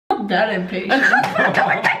that impatient.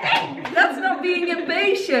 That's not being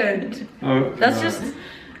impatient. Oh, That's no. just...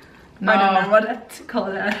 I don't know what to call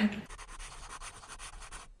that.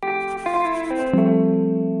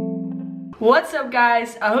 What's up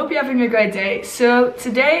guys? I hope you're having a great day. So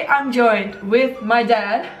today I'm joined with my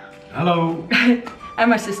dad. Hello. And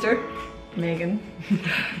my sister. Megan.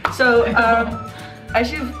 So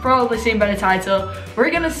as you've probably seen by the title,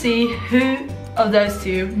 we're gonna see who of those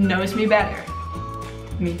two knows me better.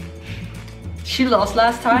 Me. She lost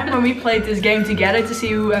last time when we played this game together to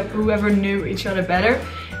see whoever knew each other better.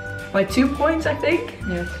 By 2 points, I think.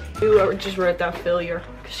 Yes. You just wrote down failure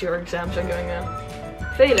because your exams are going now.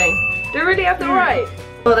 Failing. Do you really have to write?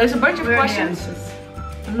 Well, there's a bunch of Where are the questions. answers?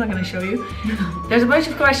 I'm not gonna show you. There's a bunch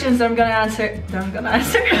of questions that I'm gonna answer.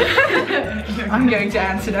 I'm going to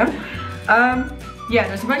answer them. Yeah,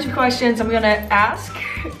 there's a bunch of questions I'm gonna ask,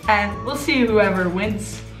 and we'll see whoever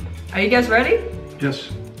wins. Are you guys ready?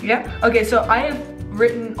 Yes. Yeah. Okay, so I have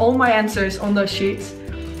written all my answers on those sheets,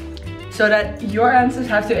 so that your answers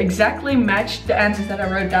have to exactly match the answers that I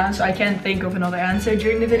wrote down. So I can't think of another answer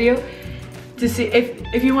during the video. To see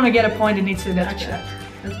if you want to get a point, it needs to match that.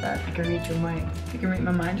 That's bad. I can read your mind. You can read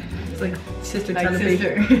my mind. It's like sister Like telepathy.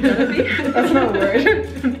 sister. Telepathy? That's not a word.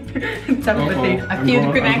 Telepathy. I feel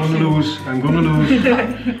the connection. I'm gonna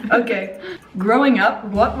lose. Okay. Growing up,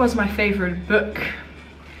 what was my favorite book?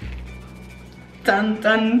 Dun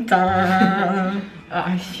dun dun.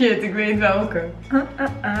 Ah shit, ik weet welke.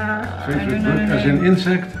 Favorite book as in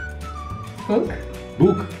insect? Book?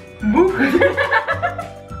 Book. Book?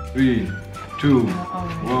 3, 2, Oh,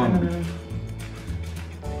 1.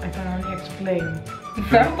 I can only explain.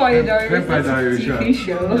 Vampire Diaries. Vampire that's a Diaries, TV yeah.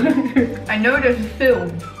 show. I know there's a film.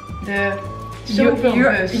 The film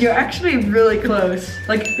You're actually really close.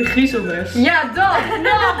 Like Griezelbus. Ja, dat!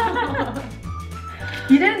 No!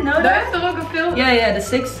 You didn't know Daar that? is toch ook een film? Yeah, the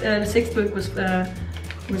sixth book was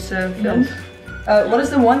filmed. What is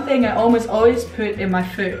the one thing I almost always put in my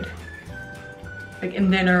food? Like in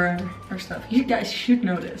dinner or stuff. You guys should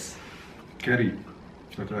know this. Curry.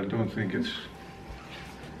 But I don't think it's...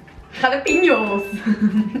 Jalapenos!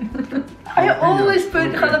 I always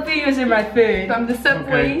put jalapenos in my food. From the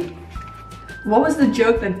Subway. Okay. What was the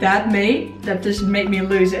joke that Dad made that just made me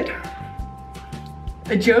lose it?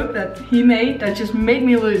 A joke that he made that just made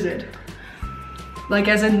me lose it. Like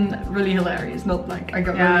as in really hilarious, not like I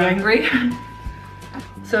got really angry.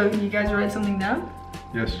 So you guys write something down?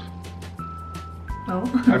 Yes. No.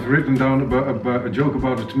 I've written down about a joke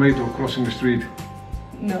about a tomato crossing the street.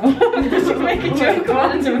 No. Did you make a joke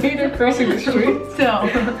about a tomato crossing the street? So.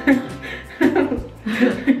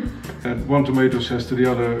 And one tomato says to the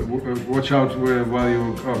other, watch out while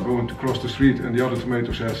you are going to cross the street, and the other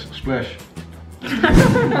tomato says, splash.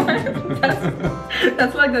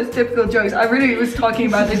 That's like those typical jokes. I really was talking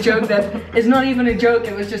about a joke that is not even a joke,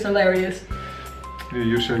 it was just hilarious. Yeah,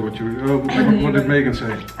 you say what you... what did Megan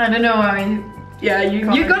say? I don't know how you... Yeah, you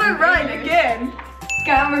got it right again.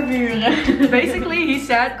 Kamervuren. Basically,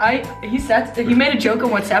 he made a joke on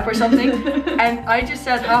WhatsApp or something, and I just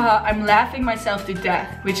said, haha, I'm laughing myself to death,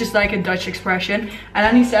 which is like a Dutch expression. And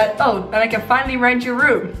then he said, oh, then I can finally rent your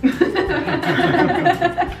room.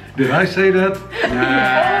 Did I say that?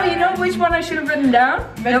 Nah. Oh, you know which one I should have written down?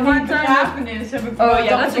 That one time. Oh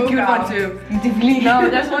yeah, that's a good one too. No,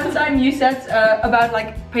 that's one time you said about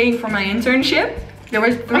like paying for my internship. There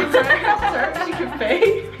was 3 times you could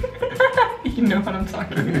pay. You know what I'm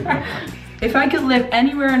talking about. If I could live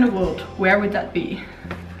anywhere in the world, where would that be?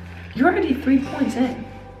 You're already 3 points in.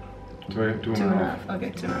 2.5. Okay,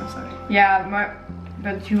 2.5, sorry. Yeah,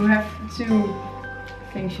 but you have 2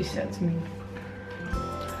 things you said to me.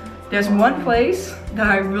 There's one place that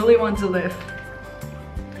I really want to live.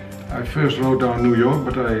 I first wrote down New York,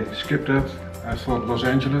 but I skipped that. I thought Los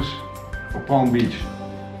Angeles or Palm Beach.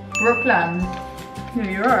 Brooklyn. New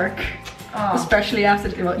York. Oh. Especially after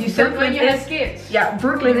You said when you had is, kids. yeah,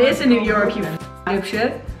 Brooklyn is in New York, you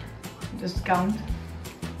dipshit. Just count.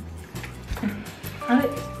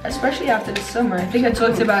 Especially after the summer. I think I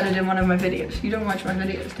talked about it in one of my videos. You don't watch my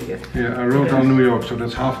videos, do you? Yeah, I wrote down New York, so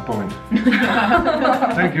that's half a point.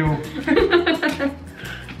 Thank you.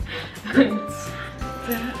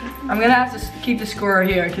 I'm gonna have to keep the score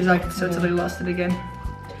here because I totally lost it again.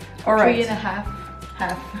 Alright. 3.5.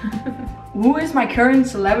 Half. Who is my current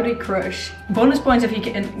celebrity crush? Bonus points if you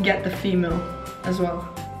can get the female as well.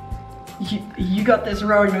 You got this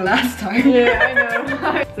wrong the last time. Yeah, I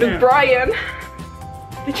know. Luke Bryan.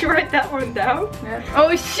 Did you write that one down? Yeah.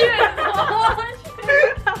 Oh shit!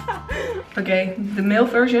 Okay, the male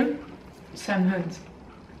version. Sam Hunt.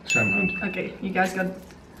 Sam Hunt. Okay, you guys got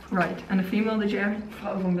Right. And a female, did you have?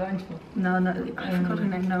 Vrouw van Blindspot. No, no, I forgot her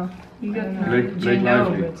name. No. You got Blake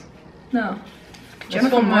Lively. No. That's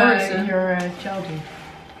Jennifer from Morrison. your childhood.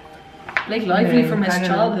 Blake Lively Nee, from his I don't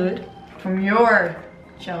childhood. From your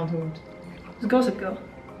childhood. It's Gossip Girl.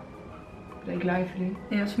 Blake Lively.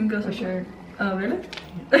 Yeah, it's from Gossip Girl. Oh, really?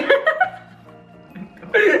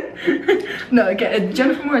 No, okay.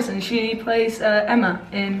 Jennifer Morrison. She plays Emma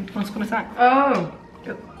in Once Upon a Time. Oh!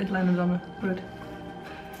 Oh, it landed on the wood.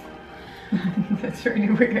 That's really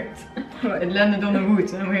weird. What? It landed on the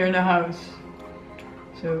wood and we're in the house.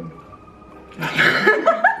 So.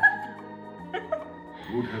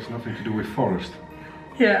 Wood has nothing to do with forest.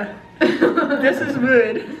 Yeah. This is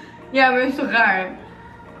wood. Ja, maar is toch raar?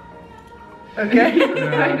 Okay.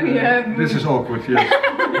 Why do you have This is awkward, yes.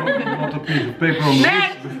 Not a piece of paper on the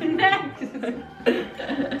wood. Next!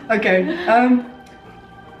 Okay.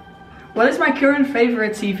 What is my current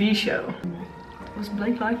favorite TV show? Was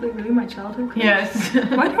Blake Lively really my childhood? Yes.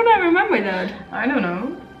 Why don't I remember that? I don't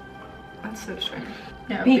know. That's so strange.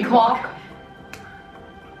 Yeah, Peacock.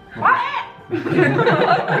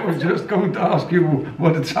 I was just going to ask you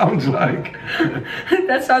what it sounds like.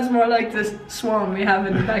 That sounds more like this swan we have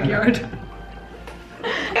in the backyard.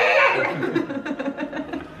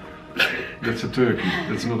 That's a turkey.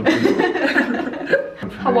 That's not a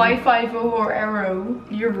peacock. Hawaii Five-O or Arrow?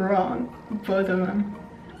 You're wrong. Both of them.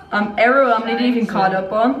 Arrow I'm not even caught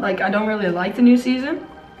up on. Like, I don't really like the new season.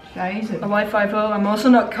 Scheiße. Hawaii Five-O I'm also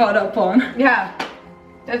not caught up on. Yeah.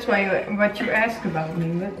 That's why what you ask about me,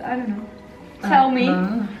 but I don't know. Tell me.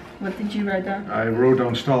 What did you write down? I wrote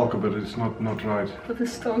down Stalker, but it's not right. What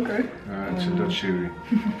is Stalker? It's a Dutch series.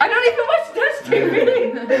 I don't even watch Dutch TV!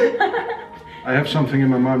 I have something in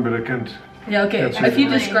my mind, but I can't. Yeah, okay. That's If you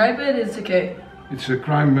it. describe it, it's okay. It's a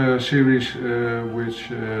crime series which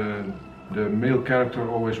the male character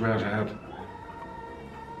always wears a hat.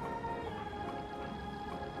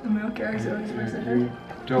 The male character always wears a hat. You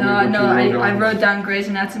tell me No, what no, you wrote I down. wrote down Grey's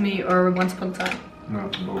Anatomy or Once Upon a Time. No,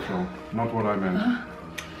 both wrong. Not what I meant.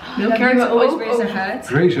 Male Have character you always al- wears a oh. hat.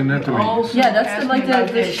 Grey's Anatomy. Also Yeah, that's asked the, like me about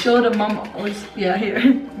the this. show the mom always. Yeah, here.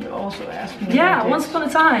 You also asked me Yeah, about Once this. Upon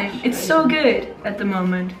a Time. It's so good at the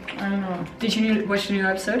moment. I don't know. Did you watch the new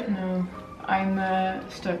episode? No. I'm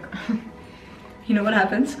stuck. You know what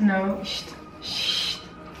happens? No. Sst. Sst.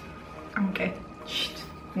 Okay. Sst.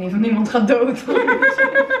 In ieder geval niemand gaat dood.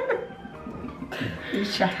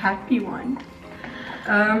 It's a happy one.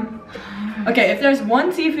 Okay, if there's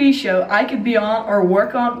one TV show I could be on or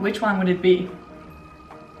work on, which one would it be?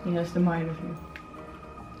 He has the mind of you.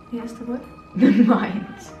 Yes, the what? The mind.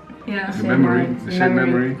 Yeah. The Same memory. mind, The same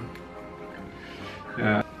memory. memory.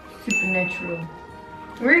 Yeah. Supernatural.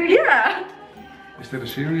 Really? Yeah. Is that a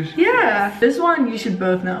series? Yeah. This one you should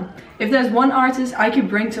both know. If there's one artist I could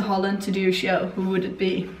bring to Holland to do a show, who would it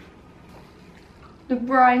be? The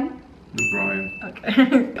Brian. The Brian.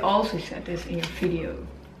 Okay. You also said this in your video.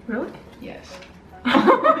 Really? Yes.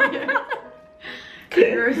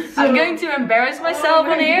 You're so... I'm going to embarrass myself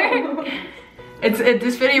on here.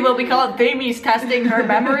 This video will be called Dami's testing her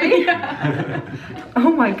memory.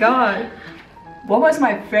 Oh my god. What was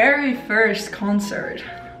my very first concert?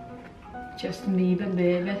 Justin Bieber,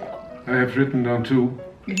 baby. I have written down two.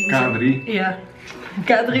 K3. Yeah.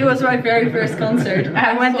 K3 was my very first concert.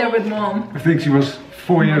 I went there with mom. I think she was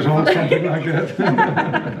 4 years old, something like that.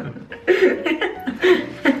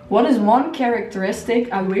 What is one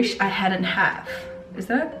characteristic I wish I hadn't have? Is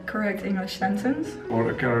that a correct English sentence? Or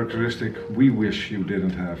a characteristic we wish you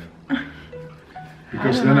didn't have.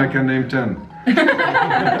 Because then I can name 10.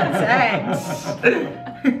 Thanks.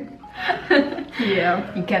 Yeah.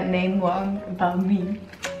 You can't name one about me.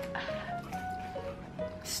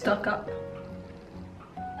 Stuck up.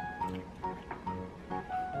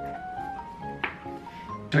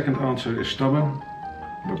 Second answer is stubborn,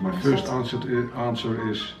 but my first answer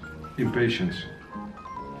is impatience.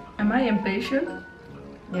 Am I impatient?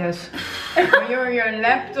 Yes. When you're on your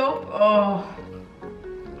laptop, oh.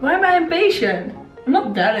 Why am I impatient? I'm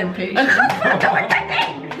not that impatient.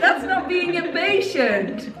 That's not being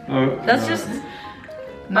impatient. That's just...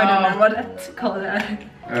 I don't know what to call that.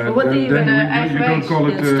 But what do you... then even- you don't call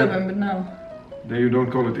Yeah, it. it's stubborn, but no. Then you don't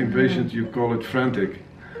call it impatient. You call it frantic.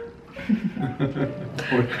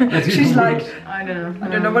 Or that's even She's like, worse. I don't know. I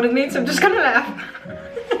don't know what it means, I'm just gonna laugh.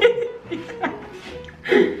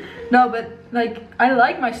 No, but like, I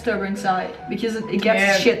like my stubborn side because it gets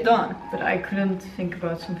Yeah. shit done. But I couldn't think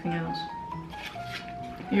about something else.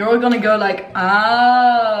 You're all gonna go like,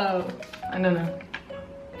 oh, I don't know.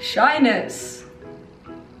 shyness.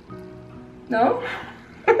 No?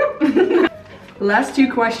 Last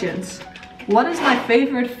two questions. What is my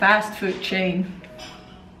favorite fast food chain?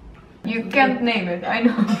 You can't name it, I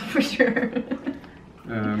know for sure.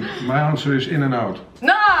 My answer is In and Out.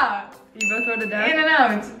 Nah! You both wrote it down? In and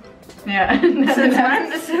out. Yeah.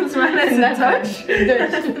 Since when is it Dutch?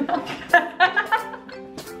 Dutch.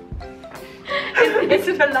 Is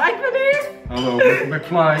it alive in here? Hello,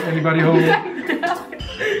 McFly, anybody home?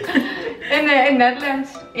 In Netherlands.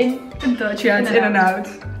 In Dutch, yeah, it's In and Out.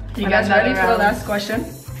 You guys ready for the last question?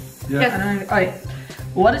 Yeah. Yes. Alright.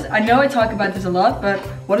 What is, I know I talk about this a lot, but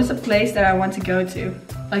what is a place that I want to go to?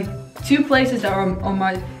 Like 2 places that are on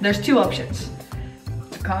my, there's 2 options.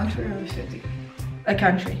 A country or a city? A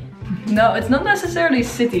country. No, it's not necessarily a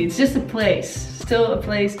city, it's just a place. Still a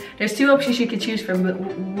place. There's 2 options you can choose from, but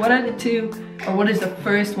what are the 2, or what is the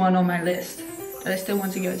first one on my list that I still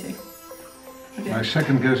want to go to? Okay. My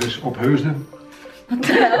second guess is Opheusden. What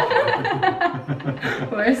the hell?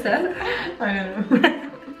 Where is that? I don't know.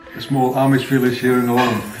 A small Amish village here in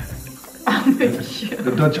Holland. Amish.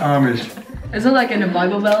 The Dutch Amish. Is it like in the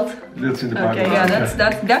Bible Belt? That's in the Bible. Okay, yeah, that's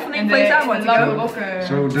definitely a place I want to go.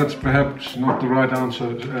 So that's perhaps not the right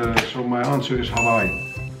answer. So my answer is Hawaii.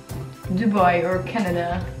 Dubai or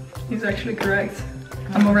Canada. He's actually correct.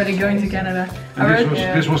 I'm already going to Canada. And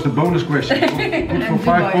this was the bonus question. Good for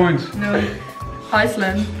 5 points. No.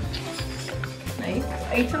 Iceland.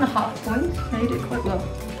 8.5 points. Yeah, you did quite well.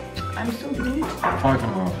 I'm still doing it.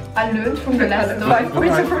 5.5. I learned from the last 5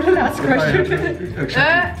 points for the last question. 5 points for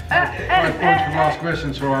the last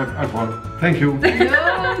question, so I've won. Thank you.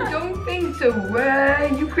 No, don't think so.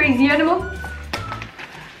 You crazy animal.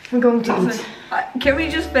 I'm going to eat. Can we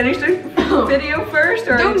just finish the video first?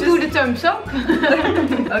 Or Don't do the thumbs up.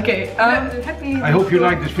 Okay. I hope you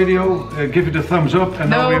liked this video. Give it a thumbs up, and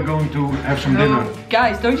now we're going to have some dinner.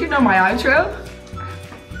 Guys, don't you know my outro?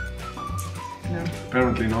 No.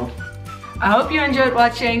 Apparently not. I hope you enjoyed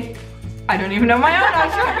watching. I don't even know my own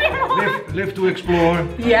outro anymore. Live to explore.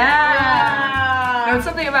 Yeah. No, it's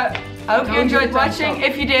something about. I hope you enjoyed watching.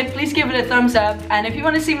 If you did, please give it a thumbs up. And if you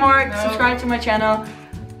want to see more, subscribe to my channel.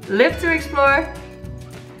 Live to explore.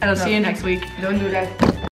 And I'll see you next week. Don't do that.